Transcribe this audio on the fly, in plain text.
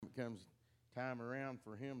comes time around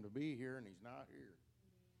for him to be here, and he's not here.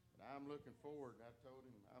 But I'm looking forward. I told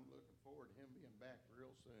him I'm looking forward to him being back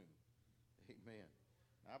real soon. Amen.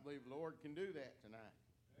 I believe the Lord can do that tonight.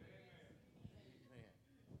 Amen.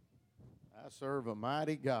 I serve a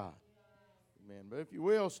mighty God. Amen. But if you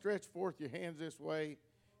will, stretch forth your hands this way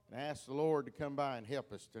and ask the Lord to come by and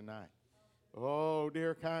help us tonight. Oh,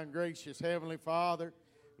 dear, kind, gracious Heavenly Father,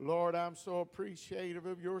 Lord, I'm so appreciative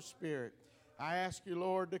of your Spirit. I ask you,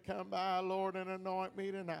 Lord, to come by, Lord, and anoint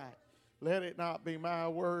me tonight. Let it not be my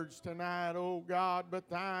words tonight, oh God, but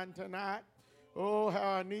thine tonight. Oh, how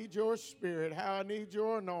I need your Spirit, how I need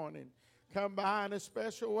your anointing. Come by in a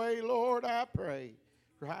special way, Lord, I pray.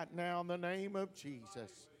 Right now in the name of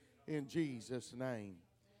Jesus. In Jesus' name.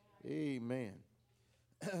 Amen.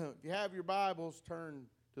 If you have your Bibles, turn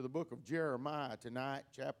to the book of Jeremiah tonight,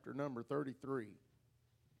 chapter number 33.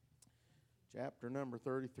 Chapter number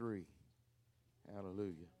 33.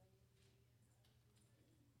 Hallelujah.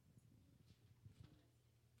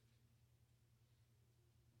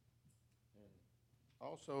 And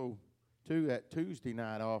also, too, that Tuesday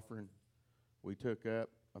night offering we took up,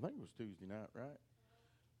 I think it was Tuesday night,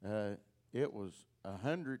 right? It was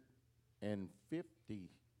 $150, a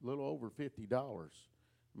little over $50.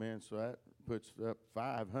 Man, so that puts up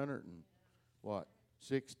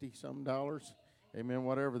 60 some dollars. Amen,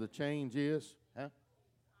 whatever the change is. Huh?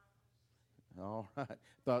 All right.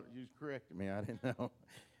 Thought you was correcting me. I didn't know.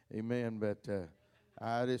 Amen, but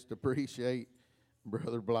I just appreciate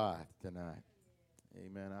Brother Blythe tonight.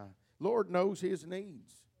 Amen. Lord knows his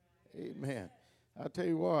needs. Amen. I tell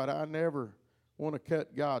you what, I never want to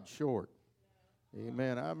cut God short.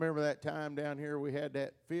 Amen. I remember that time down here we had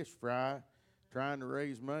that fish fry trying to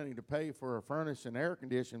raise money to pay for a furnace and air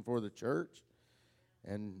conditioning for the church.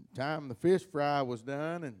 And time the fish fry was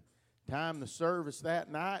done and time the service that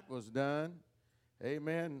night was done,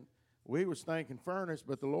 amen, we was thinking furnace,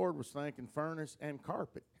 but the Lord was thinking furnace and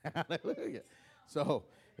carpet. Hallelujah. So,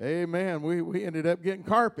 amen, we ended up getting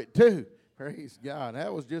carpet too. Praise God.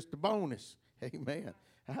 That was just a bonus. Amen.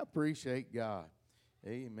 I appreciate God.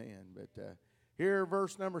 Amen. But here,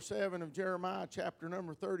 verse number 7 of Jeremiah, chapter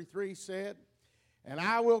number 33 said, "And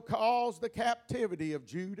I will cause the captivity of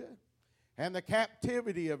Judah and the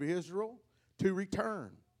captivity of Israel to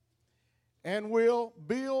return, and will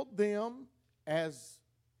build them as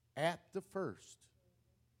at the first."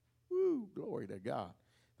 Woo, glory to God.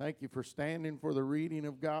 Thank you for standing for the reading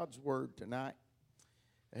of God's word tonight.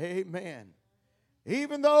 Amen.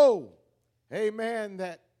 Even though, amen,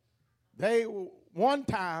 that they one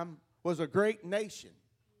time was a great nation.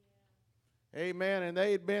 Amen. And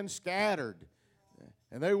they had been scattered.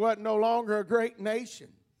 And they wasn't no longer a great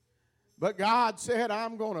nation. But God said,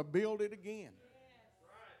 I'm going to build it again.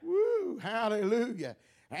 Woo, hallelujah.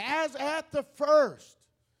 As at the first.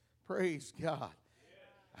 Praise God.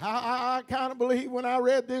 I kind of believe when I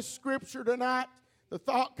read this scripture tonight, the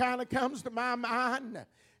thought kind of comes to my mind.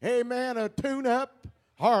 Amen. A tune-up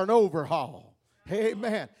or an overhaul.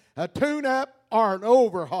 Amen. A tune-up or an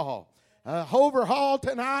overhaul. Overhaul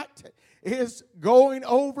tonight is going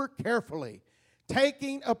over carefully,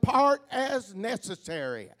 taking apart as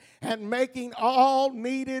necessary, and making all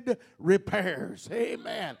needed repairs.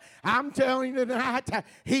 Amen. I'm telling you tonight,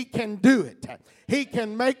 he can do it. He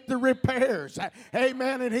can make the repairs.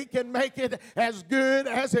 Amen. And he can make it as good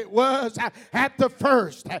as it was at the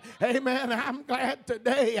first. Amen. I'm glad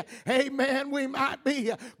today, amen, we might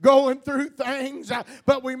be going through things,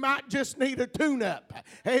 but we might just need a tune-up.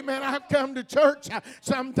 Amen. I've come to church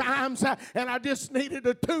sometimes, and I just needed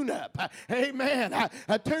a tune-up. Amen.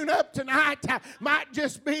 A tune-up tonight might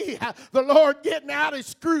just be the Lord getting out his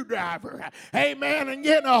screwdriver. Amen. And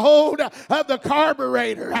getting a hold of the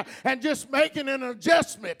carburetor and just making an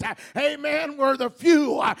adjustment. Amen. Where the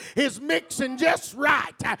fuel is mixing just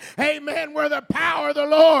right. Amen. Where the power of the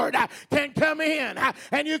Lord can come in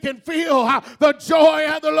and you can feel the joy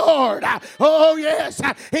of the Lord. Oh, yes.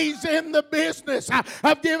 He's in the business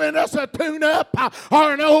of giving us a tune-up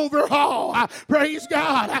or an overhaul. Praise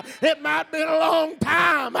God. It might have been a long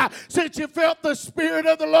time since you felt the Spirit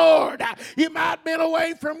of the Lord. You might have been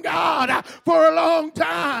away from God for a long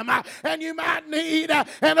time, and you might need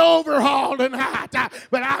an overhaul tonight.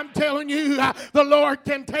 But I'm telling you, the Lord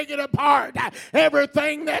can take it apart,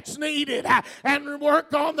 everything that's needed, and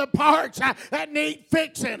work on the parts that need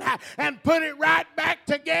fixing, and put it right back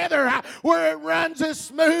together where it runs as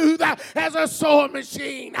smooth as a sewing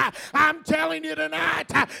machine. I'm telling you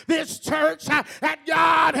tonight, this church that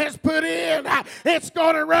God has put in, it's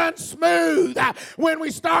going to run smooth. When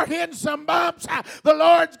we start hitting some bumps, the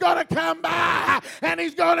Lord's going to come by and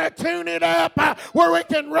He's going to tune it up where we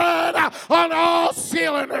can run on all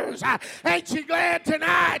cylinders. Ain't you glad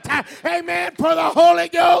tonight? Amen. For the Holy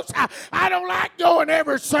Ghost. I don't like going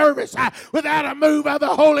every service without a move of the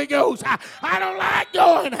Holy Ghost. I don't like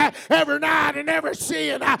going every night and never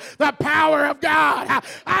seeing the power of God.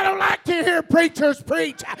 I don't like to hear preachers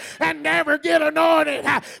preach and never get anointed.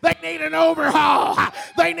 They need an overhaul.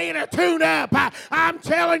 They need a tune-up. I'm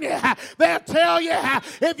telling you, they'll tell you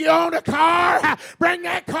if you own a car, bring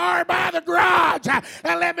that car by the garage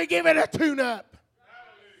and let me give it a tune-up.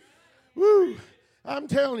 Woo! I'm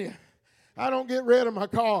telling you, I don't get rid of my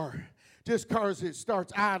car just because it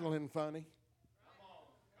starts idling funny.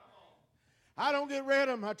 I don't get rid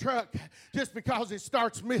of my truck just because it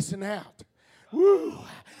starts missing out. Woo!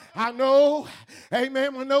 I know,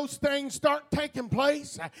 amen, when those things start taking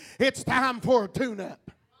place, it's time for a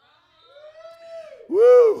tune-up.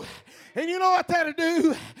 Woo! And you know what that'll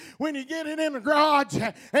do? When you get it in the garage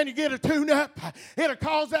and you get a tune-up, it'll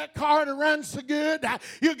cause that car to run so good,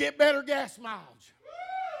 you'll get better gas mileage.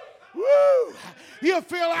 Woo! You'll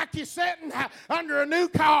feel like you're sitting under a new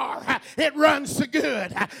car. It runs so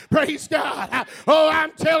good. Praise God. Oh,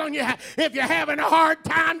 I'm telling you, if you're having a hard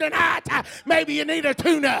time tonight, maybe you need a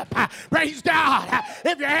tune-up. Praise God.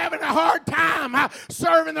 If you're having a hard time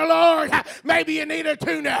serving the Lord, maybe you need a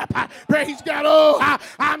tune-up. Praise God. Oh,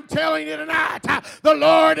 I'm telling you tonight, the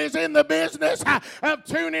Lord is in the business of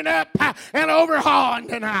tuning up and overhauling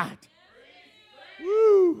tonight.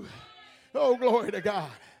 Woo! Oh, glory to God.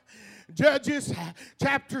 Judges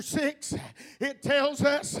chapter 6, it tells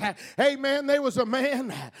us, amen, there was a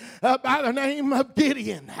man by the name of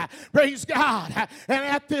Gideon. Praise God. And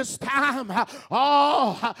at this time,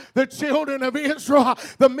 all the children of Israel,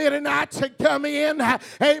 the Midianites had come in,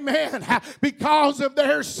 amen, because of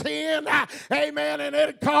their sin, amen, and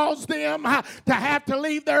it caused them to have to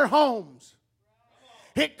leave their homes.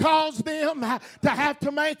 It caused them to have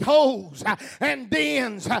to make holes and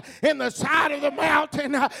dens in the side of the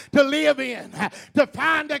mountain to live in, to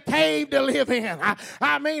find a cave to live in.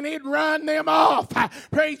 I mean, he'd run them off.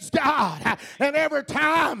 Praise God. And every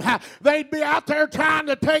time they'd be out there trying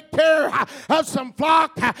to take care of some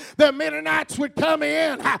flock, the Midianites would come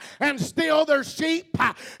in and steal their sheep,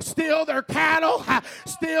 steal their cattle,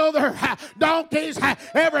 steal their donkeys,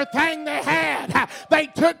 everything they had. They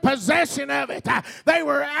took possession of it. They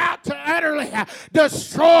were out to utterly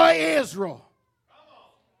destroy Israel.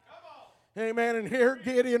 Amen. And here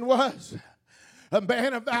Gideon was, a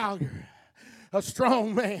man of valor, a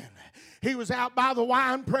strong man. He was out by the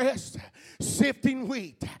wine press sifting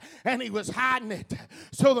wheat, and he was hiding it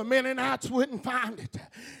so the Midianites wouldn't find it.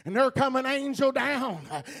 And there come an angel down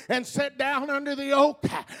and sat down under the oak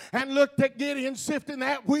and looked at Gideon sifting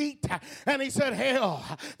that wheat, and he said, "Hail,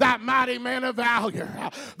 thou mighty man of valor,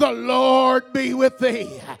 the Lord be with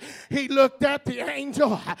thee." He looked at the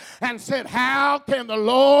angel and said, "How can the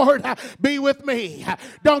Lord be with me?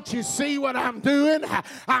 Don't you see what I'm doing?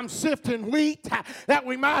 I'm sifting wheat that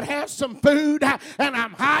we might have some food, and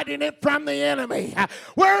I'm hiding it from the enemy."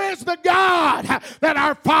 Where is the God that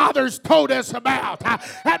our fathers told us about,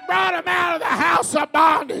 that brought them out of the house of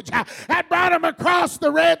bondage, that brought them across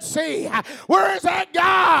the Red Sea? Where is that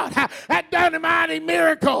God that done mighty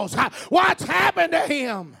miracles? What's happened to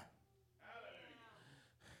him?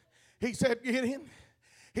 He said, Gideon,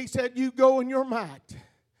 he said, you go in your might.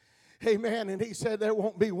 Amen. And he said, there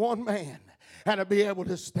won't be one man that'll be able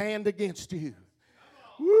to stand against you.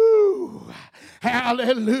 Woo!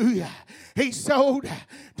 Hallelujah. He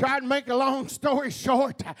tried to make a long story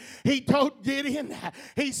short, he told Gideon,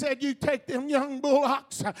 he said, you take them young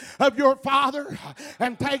bullocks of your father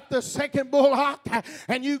and take the second bullock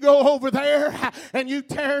and you go over there and you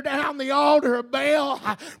tear down the altar of Baal,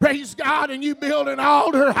 praise God, and you build an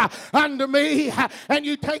altar unto me, and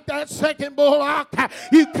you take that second bullock,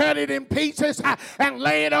 you cut it in pieces and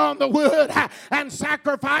lay it on the wood and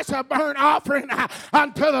sacrifice a burnt offering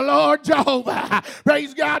unto the Lord. Lord Jehovah.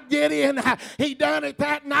 Praise God, Gideon, he done it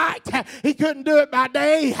that night. He couldn't do it by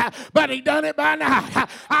day, but he done it by night.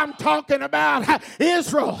 I'm talking about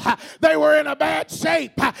Israel. They were in a bad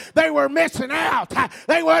shape. They were missing out.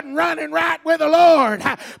 They wasn't running right with the Lord.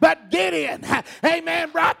 But Gideon,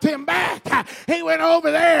 amen, brought them back. He went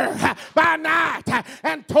over there by night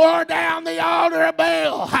and tore down the altar of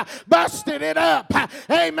Baal, busted it up,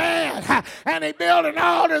 amen, and he built an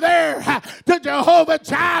altar there to Jehovah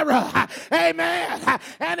Jireh, amen,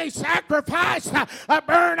 and he sacrificed a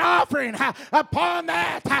burnt offering upon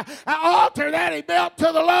that altar that he built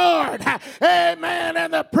to the Lord, amen,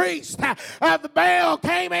 and the priest of the Baal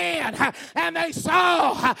came in and they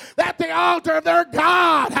saw that the altar of their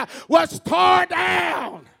God was torn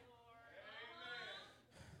down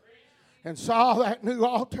and saw that new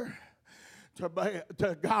altar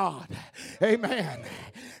to God, amen,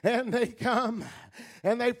 and they come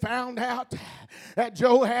and they found out that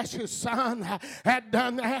Joash's son had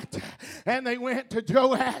done that. And they went to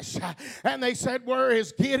Joash and they said, where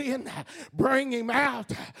is Gideon? Bring him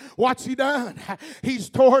out. What's he done? He's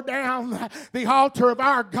tore down the altar of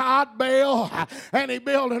our God Baal and he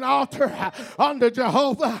built an altar unto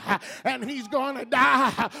Jehovah and he's going to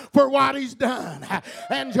die for what he's done.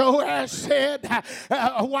 And Joash said,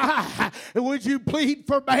 why would you plead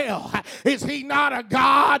for Baal? Is he not a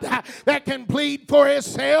God that can plead for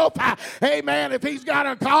himself? Amen. If he's got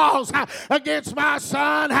a cause against my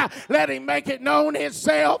son, let him make it known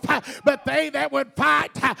himself. But they that would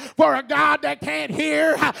fight for a God that can't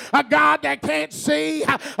hear, a God that can't see,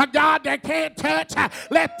 a God that can't touch,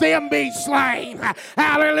 let them be slain.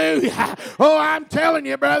 Hallelujah. Oh, I'm telling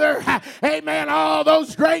you, brother, amen, all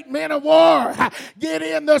those great men of war,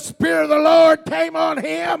 Gideon, the Spirit of the Lord came on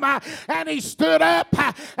him and he stood up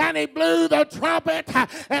and he blew the trumpet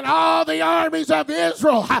and all the armies of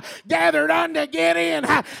Israel gathered unto Gideon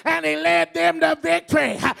and he led them to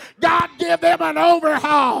victory. God give them an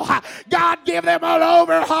overhaul. God give them an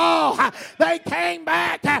overhaul. They came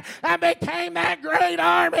back and became that great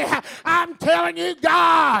army. I'm telling you,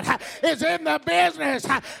 God is in the business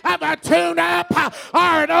of a tune-up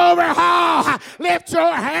or an overhaul. Lift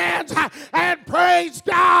your hands and praise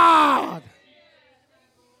God.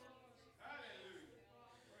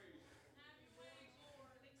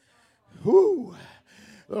 Whoo.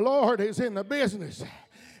 The Lord is in the business,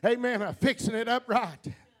 amen, of fixing it up right.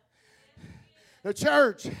 The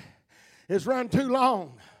church is run too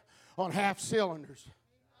long on half cylinders.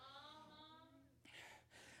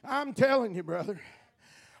 I'm telling you, brother,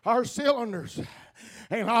 our cylinders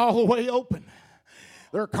ain't all the way open.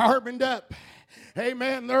 They're carboned up.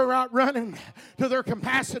 Amen. They're not running to their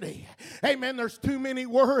capacity. Amen. There's too many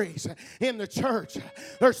worries in the church.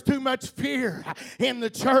 There's too much fear in the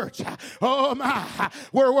church. Oh my.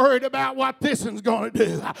 We're worried about what this one's going to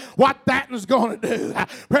do, what that one's going to do.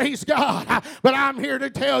 Praise God. But I'm here to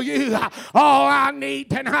tell you, all I need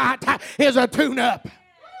tonight is a tune-up.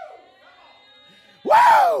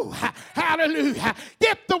 Whoa! Hallelujah.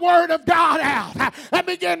 Get the Word of God out and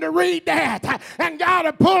begin to read that. And God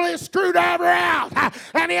will pull his screwdriver out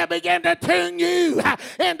and he'll begin to tune you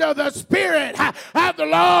into the Spirit of the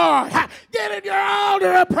Lord. Get in your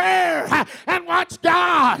altar of prayer and watch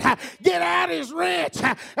God get out his wrench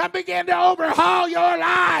and begin to overhaul your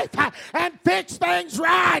life and fix things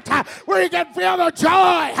right where you can feel the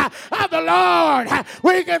joy of the Lord,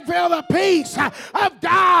 where you can feel the peace of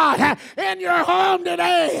God in your home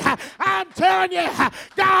today. I'm telling you,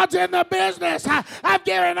 God's in the business of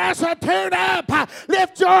giving us a tune-up.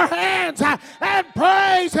 Lift your hands and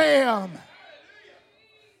praise him.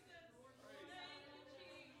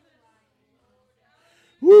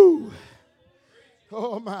 Woo!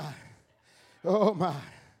 Oh my. Oh my.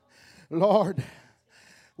 Lord,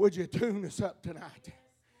 would you tune us up tonight?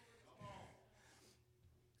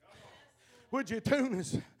 Would you tune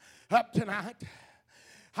us up tonight?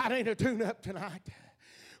 I need a tune-up tonight.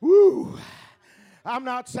 Woo! I'm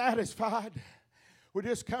not satisfied with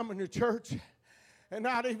just coming to church and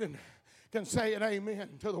not even can say an amen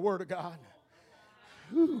to the Word of God.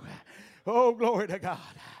 Woo! Oh, glory to God.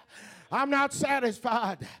 I'm not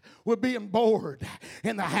satisfied with being bored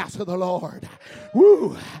in the house of the Lord.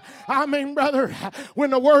 Woo! I mean, brother, when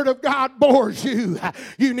the Word of God bores you,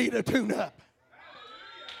 you need a tune-up.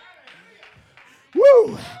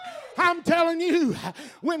 Woo! I'm telling you,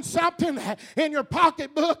 when something in your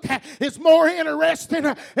pocketbook is more interesting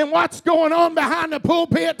than what's going on behind the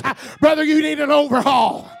pulpit, brother, you need an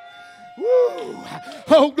overhaul. Woo.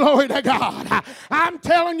 Oh, glory to God. I'm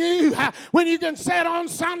telling you, when you can sit on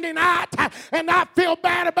Sunday night and not feel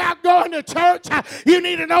bad about going to church, you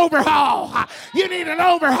need an overhaul. You need an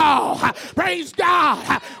overhaul. Praise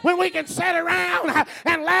God. When we can sit around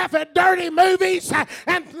and laugh at dirty movies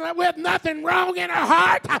and with nothing wrong in our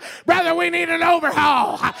heart, brother, we need an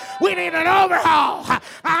overhaul. We need an overhaul.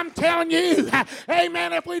 I'm telling you,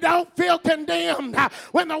 amen, if we don't feel condemned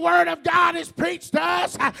when the Word of God is preached to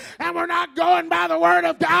us and we're not going by the Word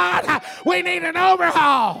of God, we need an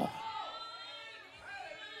overhaul.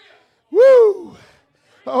 Woo!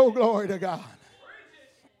 Oh, glory to God.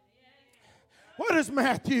 What does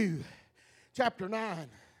Matthew chapter 9,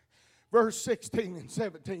 verse 16 and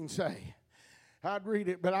 17 say? I'd read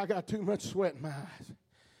it, but I got too much sweat in my eyes.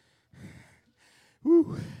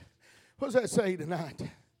 Woo! What does that say tonight?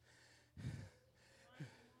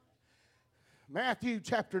 Matthew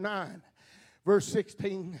chapter 9, verse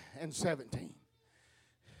 16 and 17.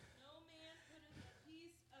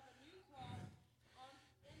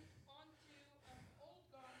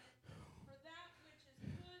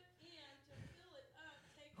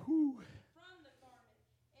 From the garment,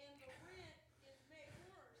 and the rent is made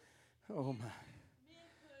worse. Oh my.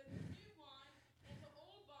 Men put new wine into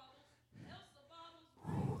old bottles, else the bottles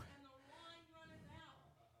break and the wine runneth out,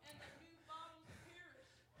 and the new bottles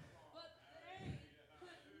perish. But they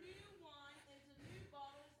put new wine into new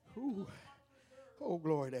bottles, and both are preserved. Oh,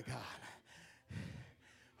 glory to God.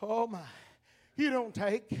 Oh my. You don't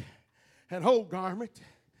take an old garment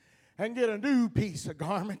and get a new piece of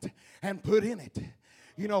garment and put in it.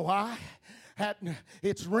 You know why?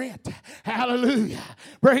 It's rent. Hallelujah.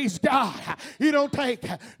 Praise God. You don't take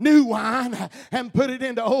new wine and put it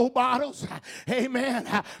into old bottles. Amen.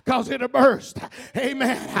 Because it'll burst.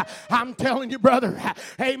 Amen. I'm telling you, brother.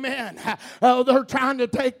 Amen. They're trying to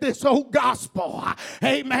take this old gospel.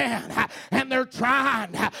 Amen. And they're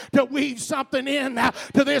trying to weave something in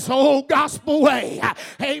to this old gospel way.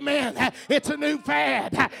 Amen. It's a new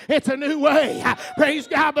fad. It's a new way. Praise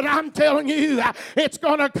God. But I'm telling you, it's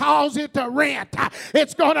going to cause it to rent.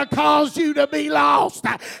 It's going to cause you to be lost.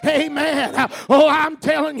 Amen. Oh, I'm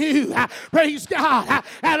telling you, praise God,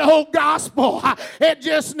 that old gospel, it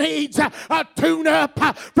just needs a tune-up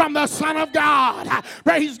from the Son of God.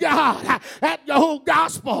 Praise God. That old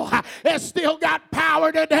gospel has still got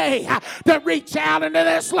power today to reach out into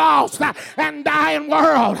this lost and dying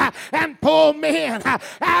world and pull men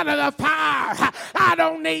out of the fire. I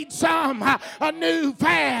don't need a new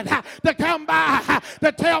fad to come by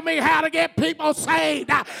to tell me how to get people saved.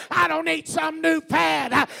 I don't need some new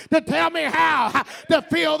fad to tell me how to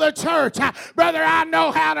fill the church. Brother, I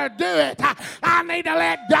know how to do it. I need to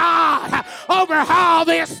let God overhaul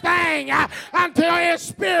this thing until His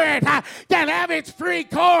Spirit can have its free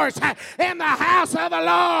course in the house of the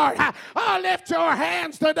Lord. Oh, lift your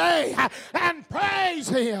hands today and praise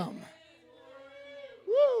Him.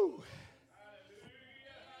 Woo.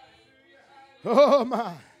 Oh,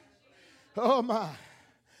 my. Oh, my.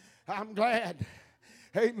 I'm glad,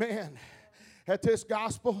 amen, that this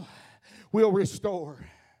gospel will restore.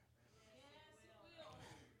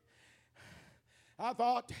 I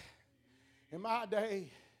thought in my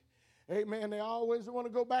day, amen, they always want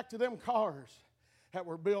to go back to them cars that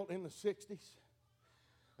were built in the 60s.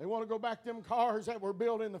 They want to go back to them cars that were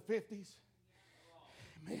built in the 50s.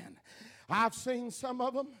 Amen. I've seen some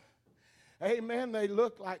of them, amen, they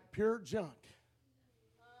look like pure junk.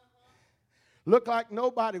 Look like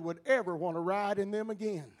nobody would ever want to ride in them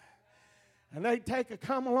again. And they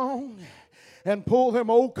come along and pull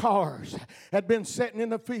them old cars that had been sitting in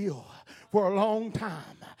the field for a long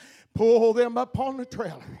time. Pull them up on the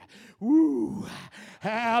trailer. Woo,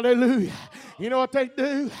 hallelujah. You know what they'd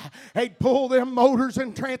do? They'd pull them motors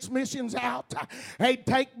and transmissions out. They'd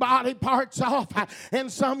take body parts off. In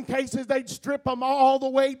some cases, they'd strip them all the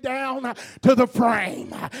way down to the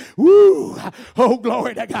frame. Woo! Oh,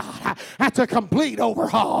 glory to God. That's a complete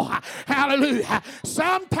overhaul. Hallelujah.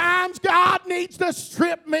 Sometimes God needs to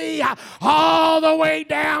strip me all the way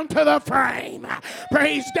down to the frame.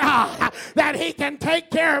 Praise God. That He can take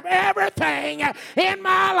care of everything in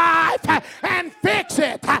my life and fix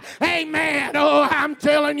it. Amen. Oh, I'm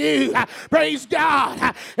telling you, praise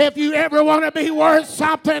God, if you ever want to be worth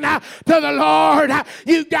something to the Lord,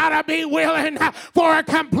 you got to be willing for a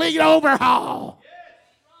complete overhaul.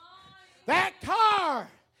 That car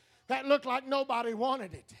that looked like nobody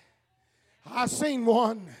wanted it. I seen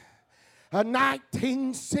one, a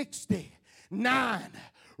 1969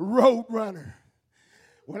 Roadrunner.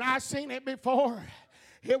 When I seen it before,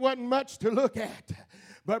 it wasn't much to look at.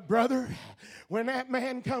 But brother, when that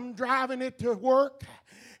man come driving it to work,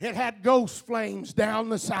 It had ghost flames down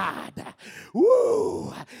the side.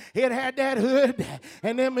 Woo! It had that hood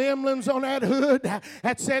and them emblems on that hood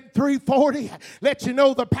that said 340. Let you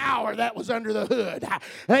know the power that was under the hood.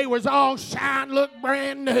 They was all shine, look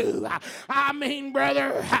brand new. I mean,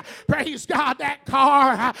 brother, praise God, that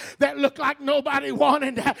car that looked like nobody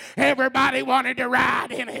wanted, everybody wanted to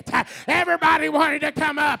ride in it. Everybody wanted to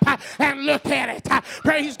come up and look at it.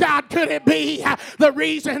 Praise God, could it be the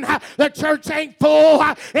reason the church ain't full?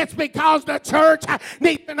 It's because the church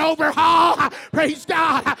needs an overhaul. Praise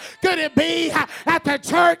God. Could it be that the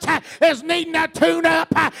church is needing a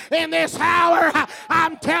tune-up in this hour?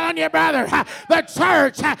 I'm telling you, brother, the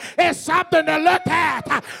church is something to look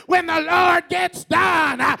at when the Lord gets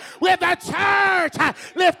done with the church.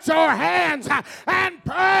 Lift your hands and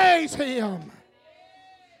praise Him.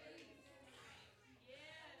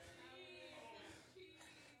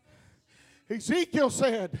 Ezekiel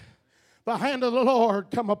said, the hand of the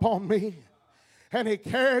Lord come upon me, and He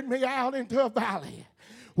carried me out into a valley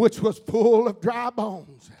which was full of dry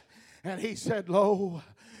bones. And He said, lo,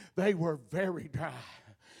 they were very dry.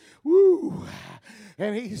 Woo!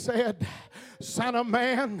 And He said, Son of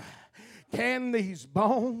man, can these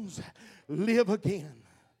bones live again?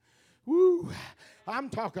 Woo! I'm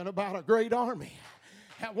talking about a great army.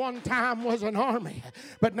 At one time was an army,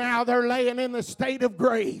 but now they're laying in the state of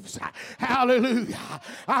graves. Hallelujah.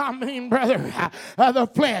 I mean, brother, the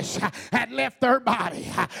flesh had left their body.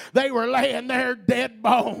 They were laying there dead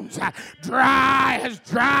bones, dry as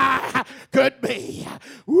dry could be.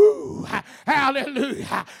 Woo.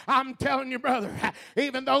 Hallelujah. I'm telling you, brother,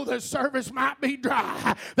 even though the service might be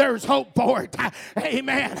dry, there's hope for it.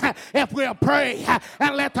 Amen. If we'll pray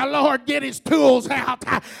and let the Lord get His tools out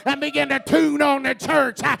and begin to tune on the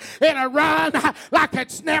church, it'll run like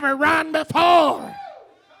it's never run before.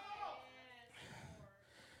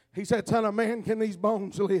 He said, Son of man, can these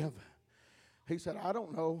bones live? He said, I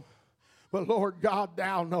don't know, but Lord God,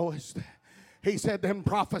 thou knowest. He said, then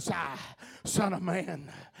prophesy, Son of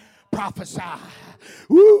man. Prophesy.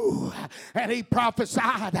 Woo! And he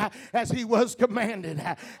prophesied as he was commanded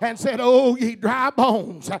and said, oh, ye dry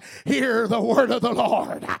bones, hear the word of the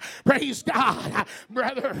Lord. Praise God.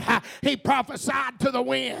 Brother, he prophesied to the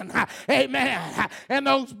wind. Amen. And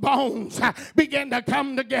those bones began to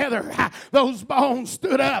come together. Those bones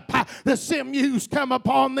stood up. The sinews come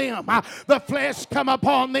upon them. The flesh come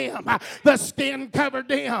upon them. The skin covered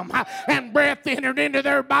them. And breath entered into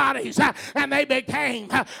their bodies. And they became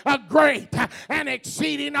a great and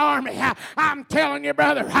exceeding army. I'm telling you,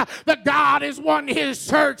 brother, that God is wanting His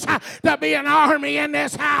church to be an army in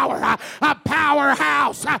this hour, a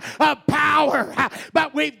powerhouse of power.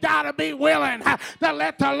 But we've got to be willing to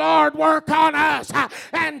let the Lord work on us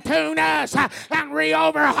and tune us and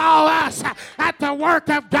re-overhaul us, that the work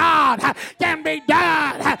of God can be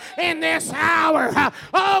done in this hour.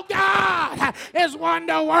 Oh, God is one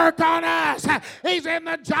to work on us. He's in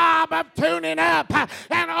the job of tuning up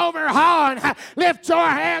and overhauling. Lift your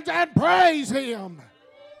hands and praise Him.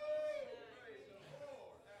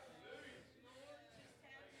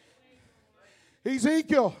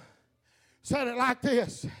 Ezekiel said it like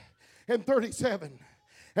this in 37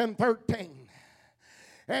 and 13.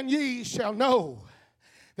 And ye shall know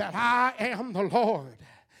that I am the Lord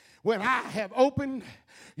when I have opened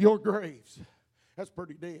your graves. That's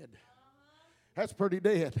pretty dead. That's pretty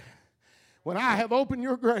dead. When I have opened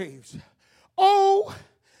your graves, oh,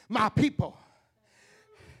 my people,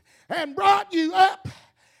 and brought you up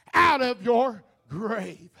out of your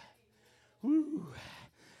grave. Woo.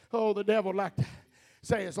 Oh, the devil would like to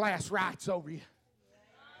say his last rites over you.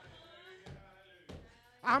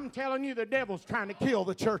 I'm telling you, the devil's trying to kill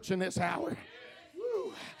the church in this hour.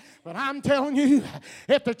 Woo. But I'm telling you,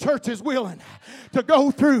 if the church is willing to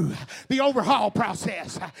go through the overhaul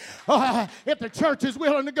process, if the church is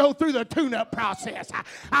willing to go through the tune-up process,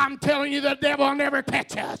 I'm telling you, the devil will never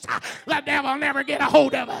catch us. The devil will never get a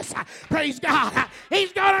hold of us. Praise God.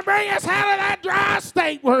 He's going to bring us out of that dry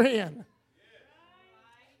state we're in.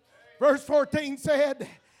 Verse 14 said,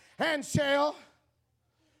 and shall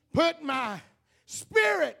put my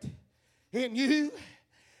spirit in you,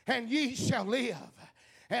 and ye shall live.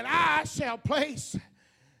 And I shall place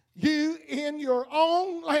you in your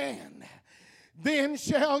own land. Then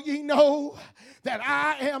shall ye know that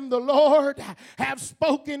I am the Lord, have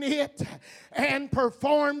spoken it and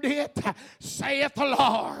performed it, saith the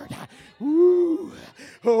Lord. Ooh.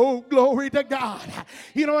 Oh, glory to God.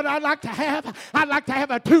 You know what I'd like to have? I'd like to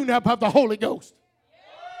have a tune-up of the Holy Ghost.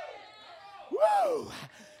 Woo!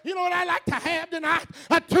 You know what I like to have tonight?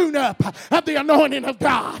 A tune-up of the anointing of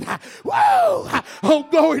God. Woo! Oh,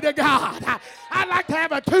 glory to God. I'd like to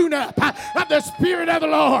have a tune-up of the Spirit of the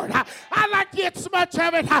Lord. I'd like to get so much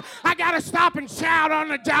of it, I got to stop and shout on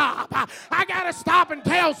the job. I got to stop and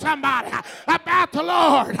tell somebody about the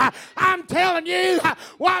Lord. I'm telling you,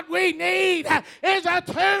 what we need is a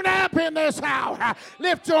tune-up in this hour.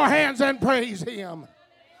 Lift your hands and praise Him.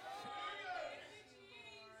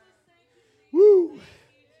 Woo.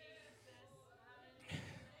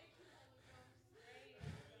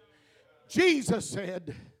 Jesus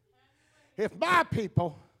said, if my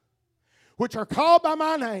people, which are called by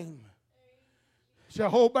my name,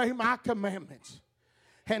 shall obey my commandments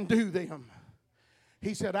and do them,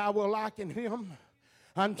 He said, I will liken him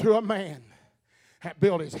unto a man that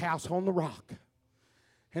built his house on the rock.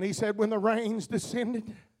 And He said, when the rains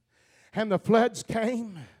descended and the floods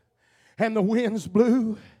came and the winds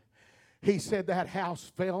blew, He said, that house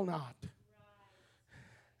fell not.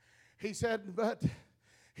 He said, but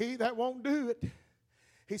he that won't do it,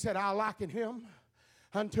 He said, I'll liken him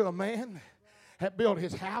unto a man that built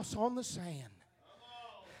his house on the sand.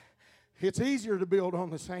 It's easier to build on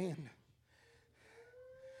the sand.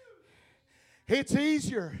 It's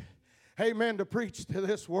easier, amen, to preach to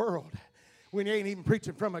this world when you ain't even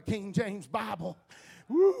preaching from a King James Bible.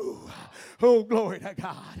 Woo. Oh, glory to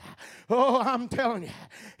God. Oh, I'm telling you,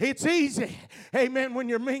 it's easy, amen, when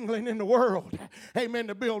you're mingling in the world, amen,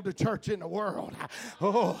 to build a church in the world.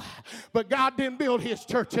 Oh, but God didn't build His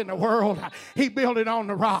church in the world. He built it on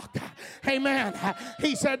the rock. Amen.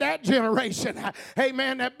 He said that generation,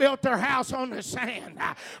 amen, that built their house on the sand.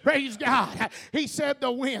 Praise God. He said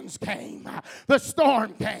the winds came, the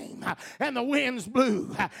storm came, and the winds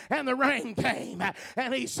blew, and the rain came.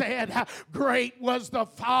 And He said, great was the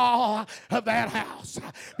fall of that house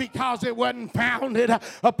because it wasn't founded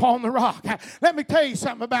upon the rock. Let me tell you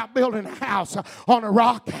something about building a house on a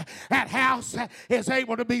rock. That house is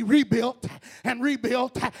able to be rebuilt and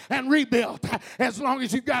rebuilt and rebuilt as long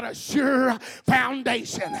as you've got a sure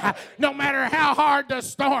foundation. No matter how hard the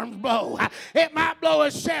storms blow, it might blow a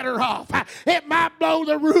shutter off, it might blow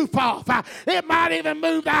the roof off, it might even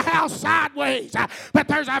move the house sideways, but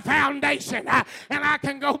there's a foundation, and I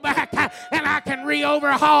can go back and I can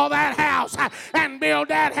overhaul that house and build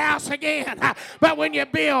that house again. But when you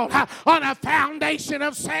build on a foundation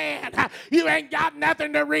of sand, you ain't got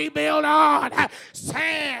nothing to rebuild on.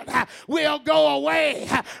 Sand will go away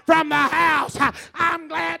from the house. I'm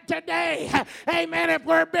glad today, amen, if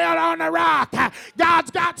we're built on the rock,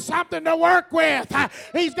 God's got something to work with.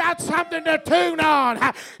 He's got something to tune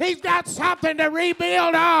on. He's got something to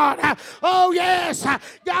rebuild on. Oh yes,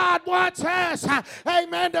 God wants us,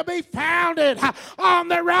 amen, to be founded on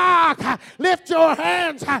the rock. Lift your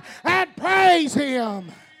hands and praise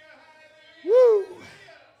Him. Woo.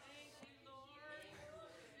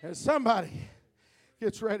 As somebody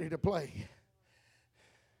gets ready to play,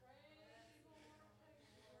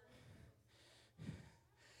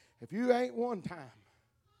 if you ain't one time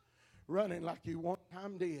running like you one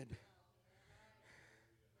time did,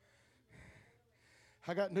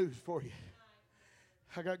 I got news for you.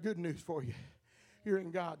 I got good news for you. You're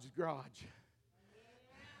in God's garage.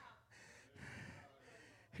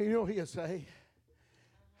 You know He'll say,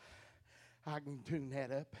 I can tune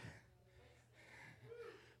that up.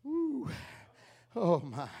 Ooh. Oh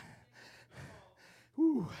my.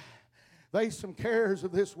 Ooh. There's some cares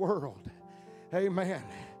of this world, amen,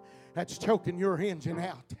 that's choking your engine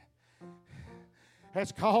out.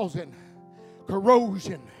 That's causing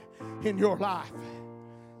corrosion in your life.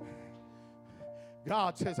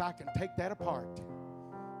 God says, I can take that apart.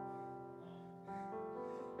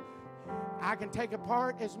 I can take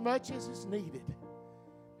apart as much as is needed.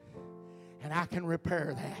 And I can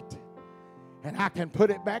repair that. And I can put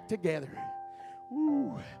it back together.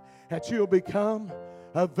 Ooh, that you'll become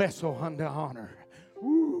a vessel unto honor.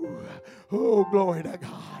 Ooh, oh, glory to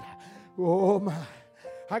God. Oh, my.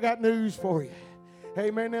 I got news for you.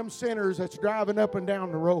 Amen. Them sinners that's driving up and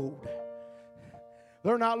down the road,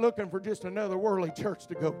 they're not looking for just another worldly church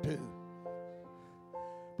to go to.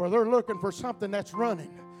 But they're looking for something that's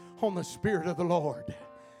running on the Spirit of the Lord.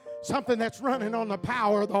 Something that's running on the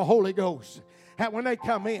power of the Holy Ghost. That when they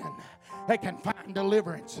come in, they can find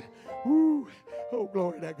deliverance. Ooh, oh,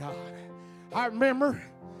 glory to God. I remember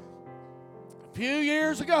a few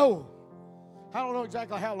years ago, I don't know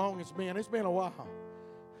exactly how long it's been a while.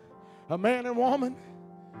 A man and woman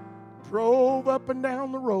drove up and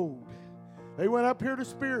down the road. They went up here to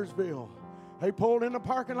Spearsville. They pulled in the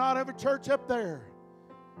parking lot of a church up there.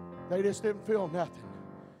 They just didn't feel nothing.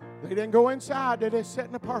 They didn't go inside. They just sat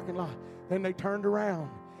in the parking lot. Then they turned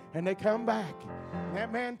around and they come back. And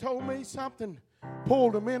that man told me something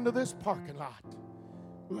pulled them into this parking lot.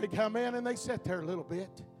 They come in and they sat there a little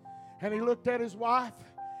bit. And he looked at his wife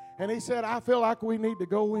and he said, I feel like we need to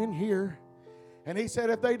go in here. And he said,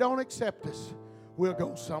 if they don't accept us, we'll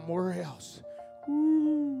go somewhere else.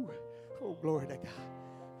 Ooh. Oh, glory to God.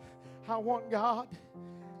 I want God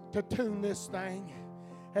to tune this thing,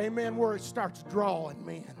 amen, where it starts drawing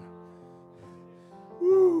men.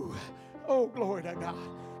 Ooh. Oh, glory to God.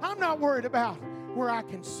 I'm not worried about where I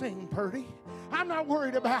can sing pretty. I'm not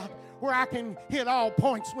worried about where I can hit all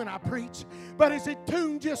points when I preach. But is it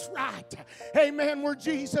tuned just right? Amen. Where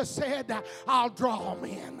Jesus said, I'll draw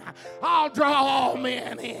men. I'll draw all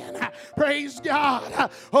men in. Praise God.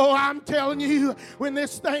 Oh, I'm telling you, when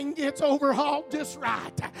this thing gets overhauled just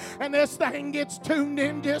right, and this thing gets tuned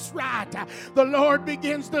in just right, the Lord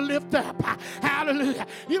begins to lift up. Hallelujah.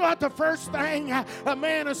 You know what the first thing a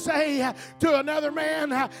man will say to another man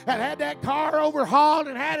that had that car overhauled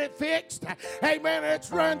and had it fixed? Amen.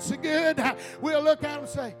 It's run so good. We'll look at him and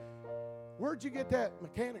say, where'd you get that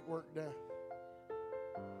mechanic work done?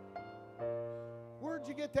 Where'd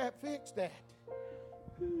you get that fixed at?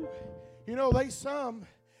 You know, there's some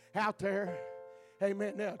out there,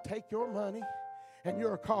 amen, they'll take your money and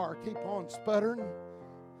your car keep on sputtering.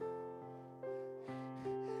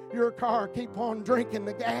 Your car keep on drinking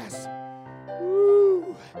the gas.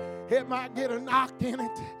 Woo, it might get a knock in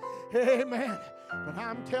it. Amen. But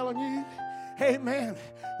I'm telling you, amen,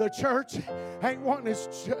 the church ain't wanting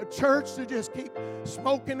this church to just keep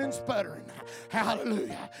smoking and sputtering.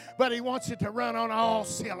 Hallelujah. But he wants it to run on all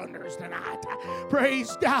cylinders tonight.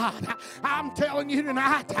 Praise God. I'm telling you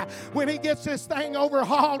tonight, when he gets this thing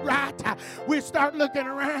overhauled right, we start looking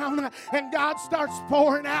around and God starts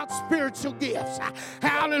pouring out spiritual gifts.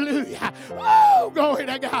 Hallelujah. Oh, glory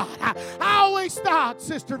to God. I always thought,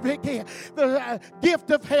 Sister Vicki, the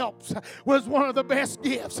gift of helps was one of the best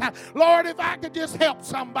gifts. Lord, if I could just help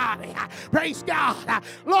somebody. Praise God.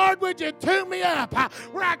 Lord, would you tune me up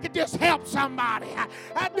where I could just help somebody?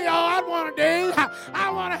 That'd be all I'd want to do. I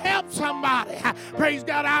want to help somebody. Praise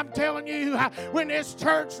God, I'm telling you, when this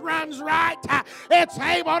church runs right, it's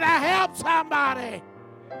able to help somebody.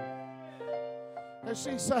 As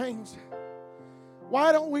she sings,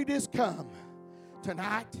 why don't we just come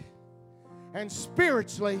tonight and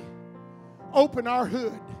spiritually open our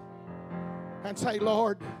hood and say,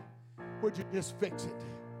 Lord, would you just fix it?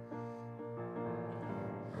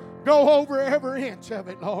 Go over every inch of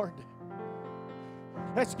it, Lord.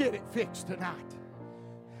 Let's get it fixed tonight.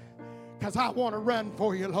 Because I want to run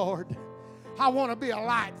for you, Lord. I want to be a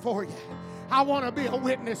light for you. I want to be a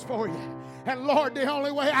witness for you. And Lord, the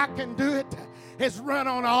only way I can do it is run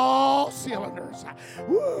on all cylinders.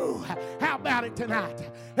 Woo! How about it tonight?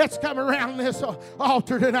 Let's come around this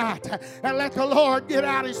altar tonight and let the Lord get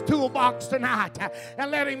out his toolbox tonight and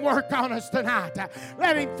let him work on us tonight.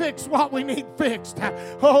 Let him fix what we need fixed.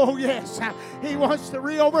 Oh, yes. He wants to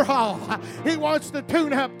re-overhaul. He wants to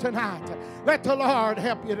tune up tonight. Let the Lord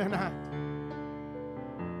help you tonight.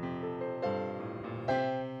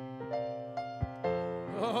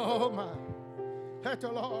 Oh, my. Let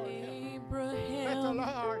the Lord help you. Let the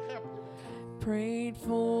Lord help you. Prayed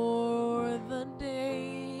for the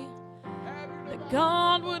day that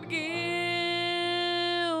God would give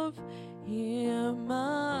him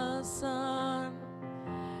a son.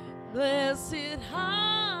 Blessed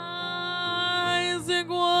Isaac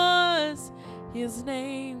was his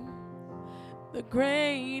name, the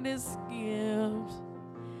greatest gift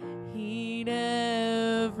he'd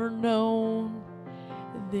ever known.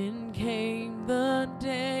 Then came the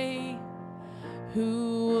day,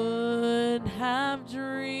 who would have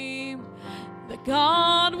dreamed that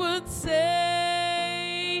God would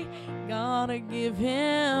say, gotta give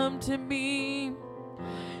him to me.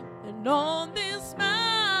 And on this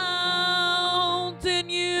mountain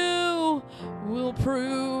you will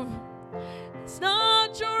prove it's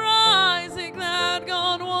not your Isaac that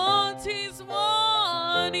God wants, he's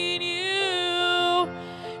wanting you.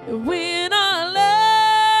 When I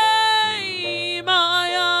lay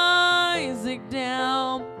my Isaac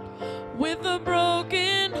down with a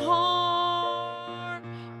broken heart,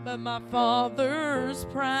 but my Father's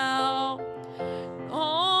proud,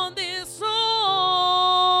 on this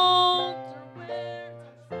altar where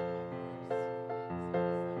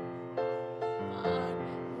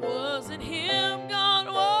wasn't him God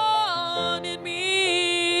wanted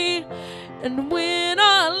me. And when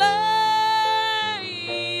I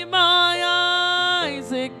lay my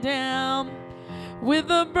Isaac down with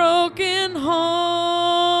a broken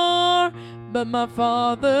heart, but my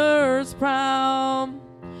Father's proud,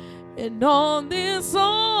 and on this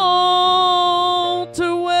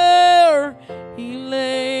altar where he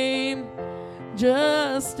lay,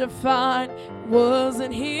 justified,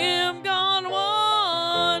 wasn't him God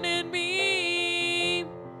wanted me.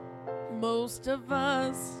 most of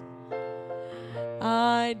us,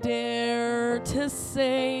 I dare to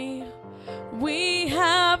say, we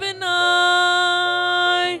have an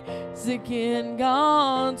Isaac in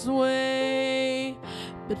God's way.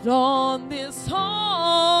 But on this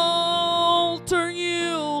altar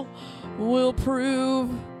you will prove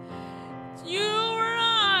you are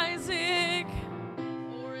Isaac,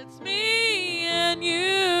 for it's me and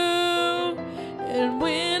you. And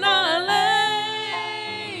when I lay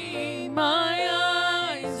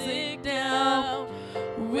my Isaac down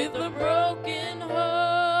with a broken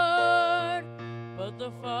heart, but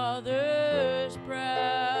the Father's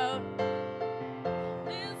proud,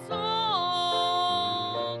 this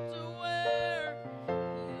altar where He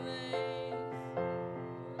lays,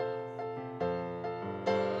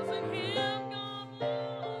 wasn't Him God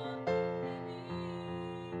wanted me?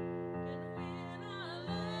 And when I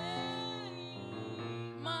lay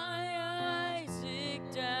my Isaac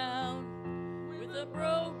down with a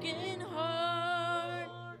broken heart,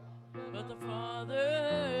 but the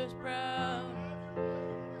Father's proud.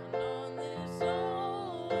 And on this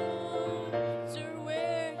altar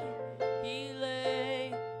where He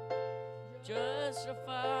lay,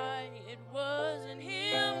 justified, it wasn't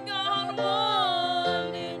Him God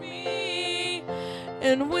wanted me.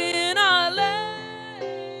 And when I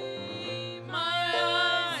lay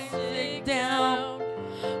my Isaac down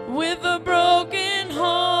with a broken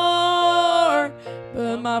heart,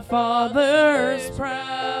 but my Father's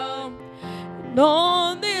proud. And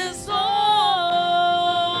on this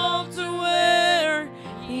altar where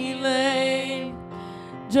He lay,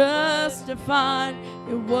 justified,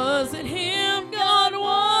 it wasn't Him God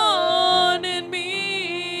wanted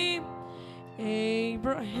me.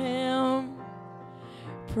 Abraham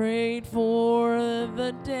prayed for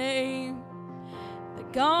the day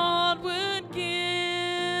that God would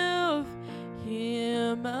give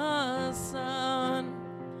him a son.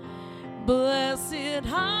 Blessed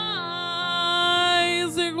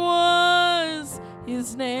Isaac was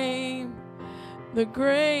his name, the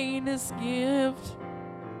greatest gift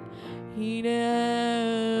he'd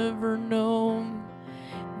ever known.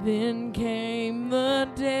 Then came the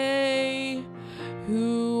day,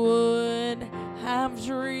 who would have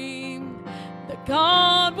dreamed that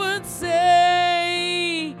God would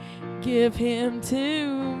say, give him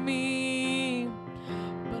to me.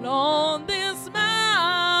 But on this mountain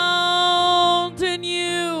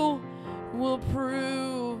you will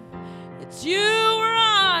prove it's you or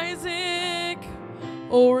Isaac,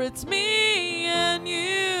 or it's me and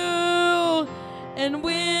you. And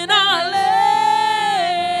when I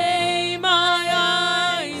lay my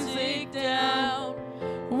Isaac down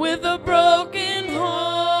with a broken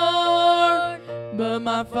heart, but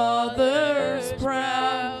my Father's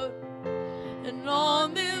proud. And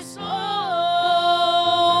on this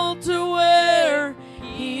altar where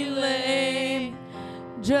He lay,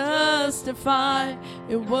 justified,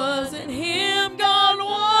 it wasn't Him God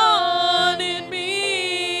wanted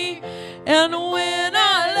me. And when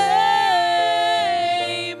I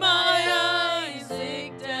lay my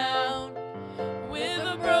Isaac down with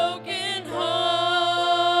a broken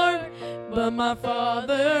heart, but my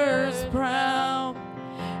Father's proud.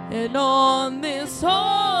 And on this altar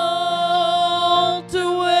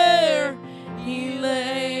where He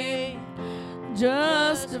lay,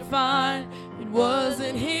 justified, it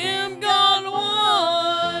wasn't Him God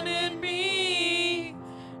wanted me.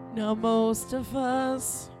 Now most of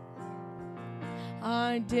us,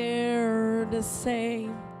 I dare to say,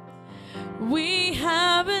 we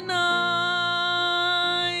have an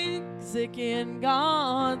Isaac in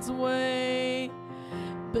God's way.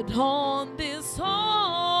 But on this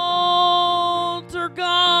altar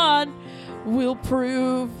God will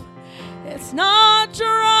prove it's not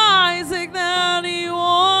your Isaac that He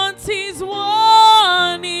wants, He's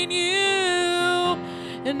wanting you.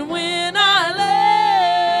 And when I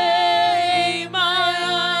lay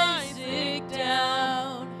my Isaac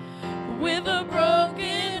down with a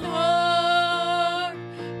broken heart,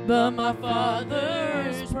 but my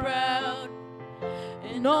Father's proud.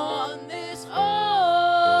 And on this altar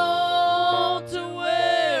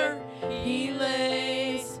where He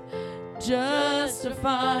lays,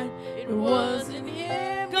 justified, it wasn't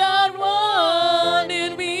Him God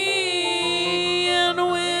wanted me. And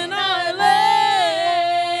when I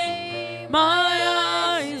lay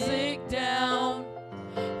my Isaac down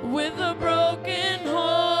with a broken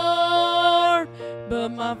heart, but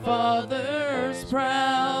my Father's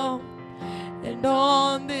proud. And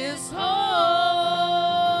on this altar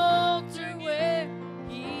where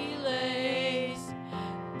He lays,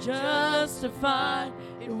 justified,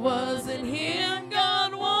 it wasn't Him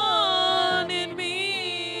God wanted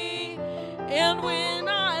me.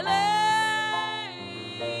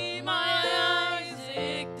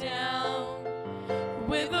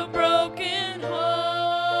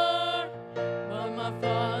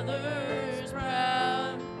 Father's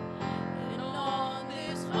proud. And on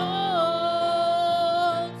this altar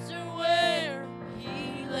where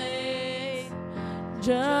he lay,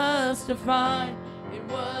 justified, it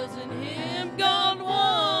wasn't him God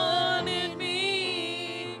wanted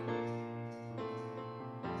me.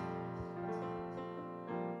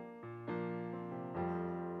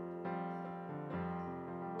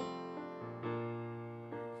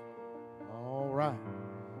 All right.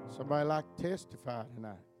 Somebody like to testify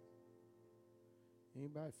tonight?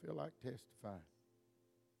 Anybody feel like testifying?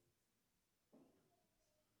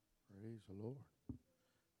 Praise the Lord.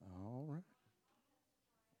 All right.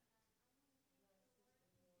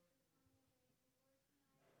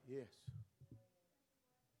 Yes.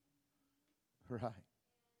 Right.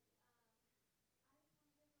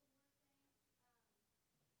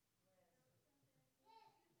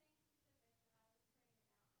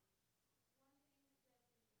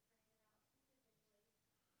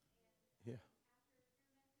 Yeah.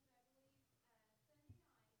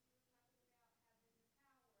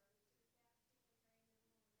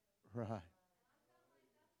 Right.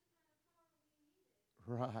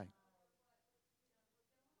 Right.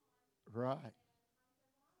 Right.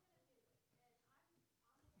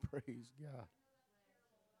 Praise God.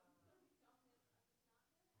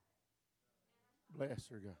 Bless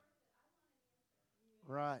her, God.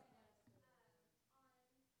 Right.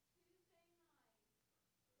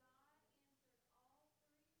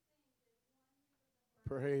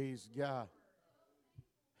 Praise God.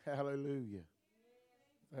 Hallelujah.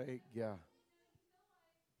 Thank God.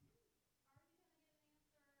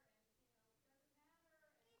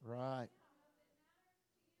 Right.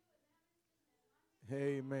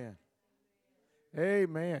 Amen.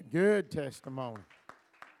 Amen. Good testimony.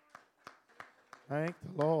 Thank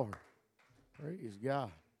the Lord. Praise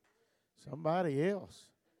God. Somebody else.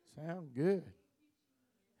 Sound good.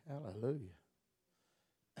 Hallelujah.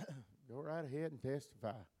 Go right ahead and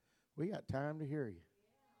testify. We got time to hear you.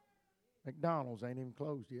 McDonald's ain't even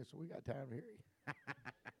closed yet, so we got time to hear you.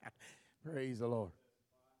 Praise the Lord.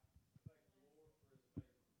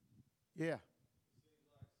 Yeah.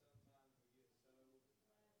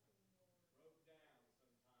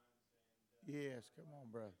 Yes, come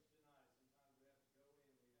on, brother.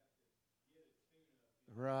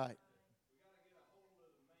 Right.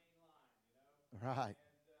 Right.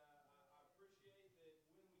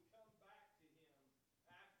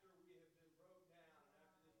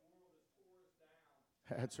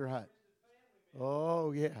 That's right.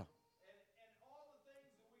 Oh, yeah.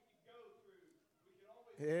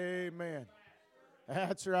 Amen.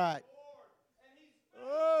 That's right.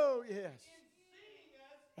 Oh, yes.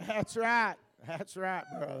 That's right. That's right,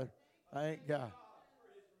 brother. Thank God.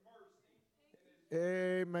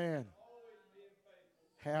 Amen.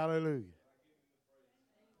 Hallelujah.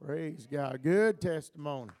 Praise God. Good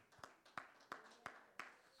testimony.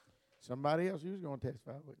 Somebody else, you was going to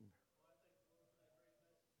testify, wouldn't you?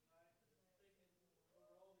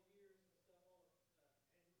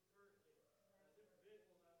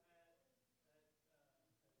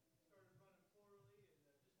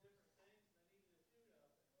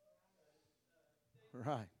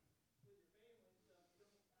 Right.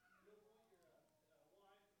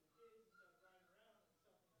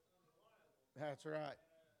 That's right.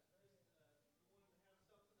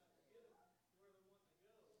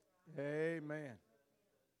 Amen.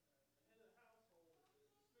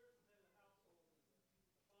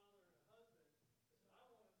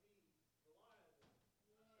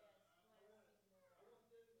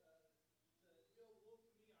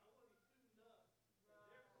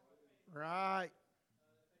 Right.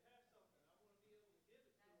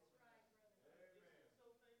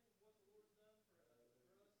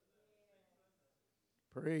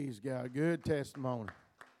 Praise God. Good testimony.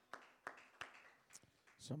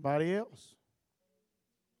 Somebody else?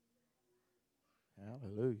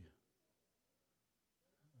 Hallelujah.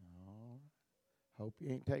 Oh, hope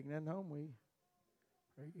you ain't taking that home with you.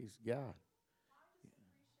 Praise God.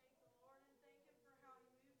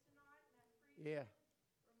 Yeah.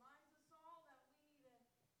 Reminds us all that we need to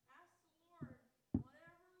ask the Lord,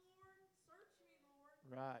 whatever, Lord, search me, Lord.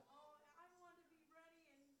 Right. Oh, I want to be ready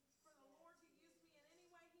and for the Lord to use me in any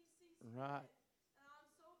way he sees fit. Right. And I'm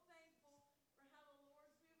so thankful for how the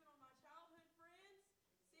Lord's moving on my childhood friends.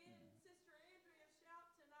 Seeing Sister Andrea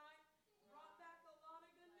shout tonight brought back a lot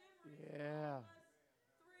of good memories. Yeah. Us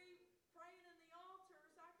three praying in the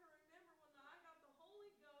altars. I can remember when I got the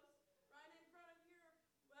Holy Ghost right in front of here.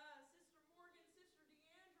 Sister Morgan, Sister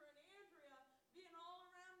Deandra, and Andrea being all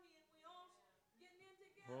around me, and we all getting in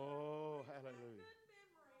together. Oh, Brings back hallelujah. good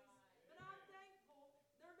memories. But I'm thankful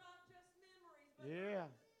they're not just memories, but Yeah.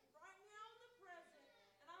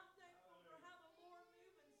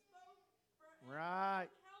 Right.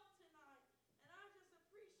 Help tonight. And I just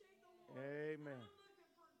appreciate the Lord. Amen. And I'm looking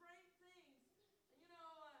for great things. You know,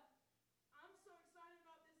 I'm so excited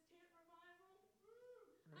about this tent revival.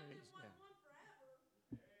 I've been Praise wanting God. one forever.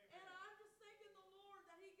 And I'm just thanking the Lord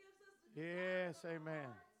that He gives us the Yes, desires of our amen.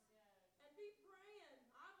 hearts. And be praying.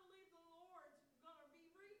 I believe the Lord's going to be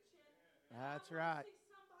reaching. And That's I right. want to see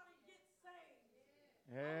somebody get saved.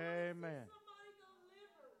 Amen. I want to see somebody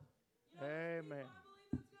delivered. You know, there's Amen. people I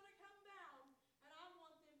believe that's going to come down, and I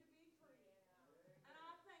want them to be free. And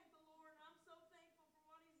I thank the Lord, and I'm so thankful for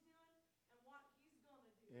what He's doing and what He's going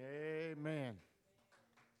to do. Amen.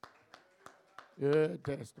 Good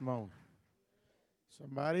testimony.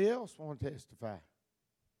 Somebody else want to testify?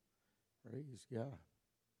 Praise God.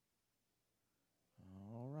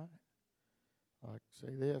 All right. Like to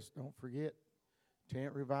say this, don't forget,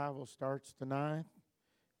 tent revival starts the 9th.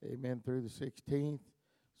 Amen, through the 16th.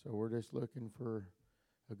 So we're just looking for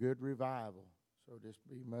a good revival. So just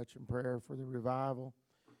be much in prayer for the revival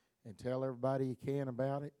and tell everybody you can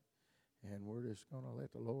about it. And we're just going to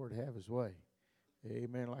let the Lord have His way.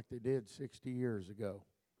 Amen, like they did 60 years ago.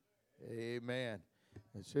 Amen.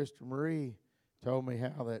 And Sister Marie told me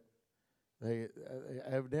how that they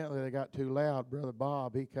evidently they got too loud. Brother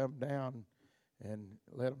Bob, he come down and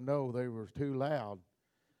let them know they were too loud.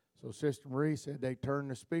 So Sister Marie said they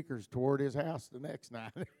turned the speakers toward his house the next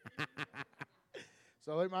night.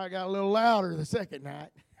 So they might have got a little louder the second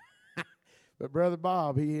night. But Brother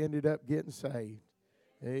Bob, he ended up getting saved.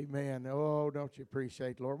 Amen. Oh, don't you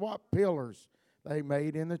appreciate the Lord? What pillars they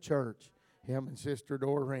made in the church, him and Sister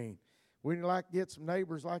Doreen. Wouldn't you like to get some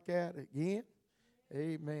neighbors like that again?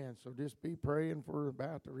 Amen. So just be praying for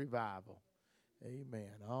about the revival.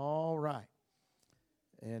 Amen. All right.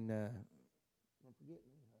 And don't forget,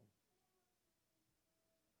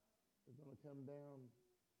 we're going to come down.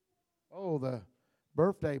 Oh, the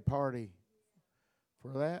birthday party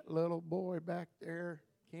for that little boy back there,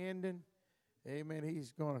 Camden. Amen.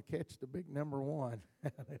 He's going to catch the big number 1.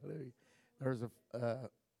 Hallelujah. There's a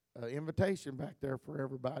invitation back there for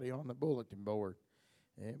everybody on the bulletin board.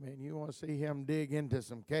 Amen. You want to see him dig into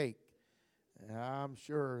some cake. I'm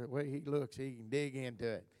sure the way he looks, he can dig into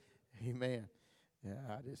it. Amen.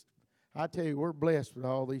 Yeah, I tell you, we're blessed with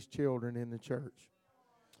all these children in the church.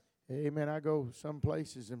 Amen. I go some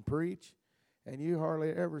places and preach, and you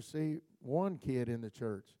hardly ever see one kid in the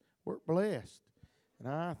church. We're blessed. And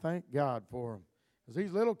I thank God for them. Because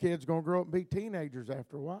these little kids are going to grow up and be teenagers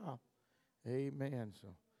after a while. Amen. So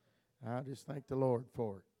I just thank the Lord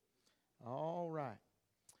for it. All right.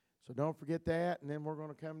 So don't forget that. And then we're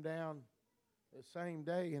going to come down the same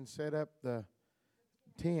day and set up the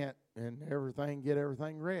tent and everything, get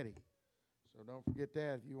everything ready. So don't forget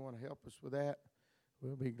that. If you want to help us with that,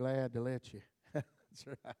 we'll be glad to let you. That's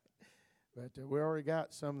right. But we already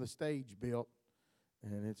got some of the stage built,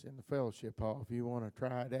 and it's in the fellowship hall if you want to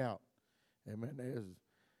try it out. Amen. There's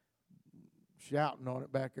shouting on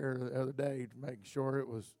it back there the other day to make sure it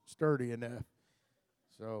was sturdy enough.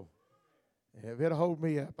 So if it'll hold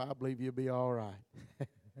me up, I believe you'll be all right.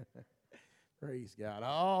 Praise God.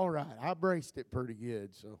 All right. I braced it pretty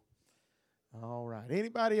good. So, all right.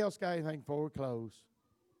 Anybody else got anything before we close?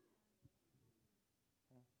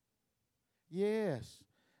 Yes.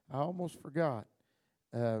 I almost forgot.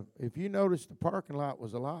 If you noticed, the parking lot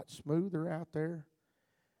was a lot smoother out there.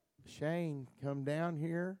 Shane come down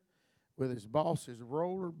here with his boss's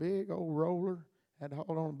roller, big old roller, had to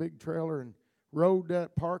haul on a big trailer and rode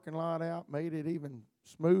that parking lot out, made it even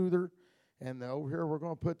smoother. And over here we're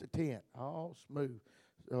going to put the tent all smooth.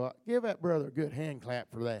 So give that brother a good hand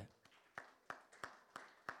clap for that.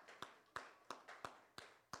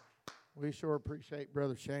 We sure appreciate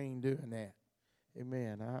Brother Shane doing that.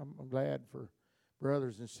 Amen. I'm glad for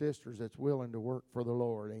brothers and sisters that's willing to work for the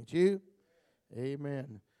Lord, ain't you?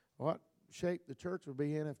 Amen. What shape the church would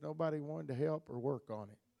be in if nobody wanted to help or work on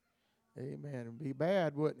it? Amen. It'd be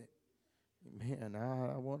bad, wouldn't it? Amen.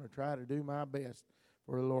 I want to try to do my best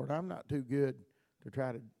for the Lord. I'm not too good to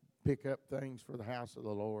try to pick up things for the house of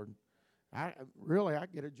the Lord. I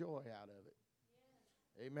get a joy out of it.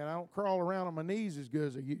 Amen. I don't crawl around on my knees as good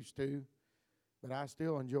as I used to, but I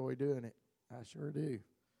still enjoy doing it. I sure do.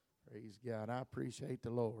 Praise God. I appreciate the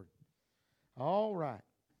Lord. All right.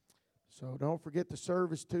 So don't forget the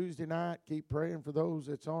service Tuesday night. Keep praying for those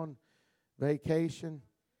that's on vacation.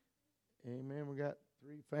 Amen. We got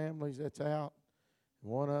 3 families that's out.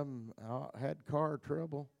 One of them had car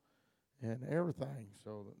trouble and everything.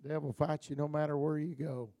 So the devil fights you no matter where you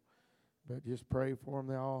go. But just pray for them.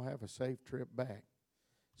 They all have a safe trip back.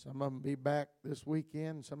 Some of them be back this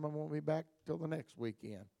weekend. Some of them won't be back till the next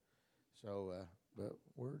weekend. So, but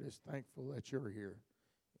we're just thankful that you're here.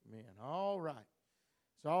 Amen. All right.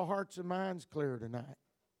 So all hearts and minds clear tonight.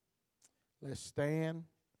 Let's stand.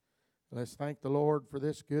 Let's thank the Lord for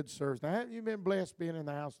this good service. Now, have you been blessed being in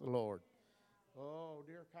the house of the Lord? Oh,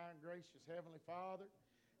 dear, kind, gracious Heavenly Father,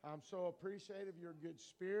 I'm so appreciative of your good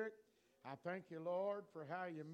spirit. I thank you, Lord, for how you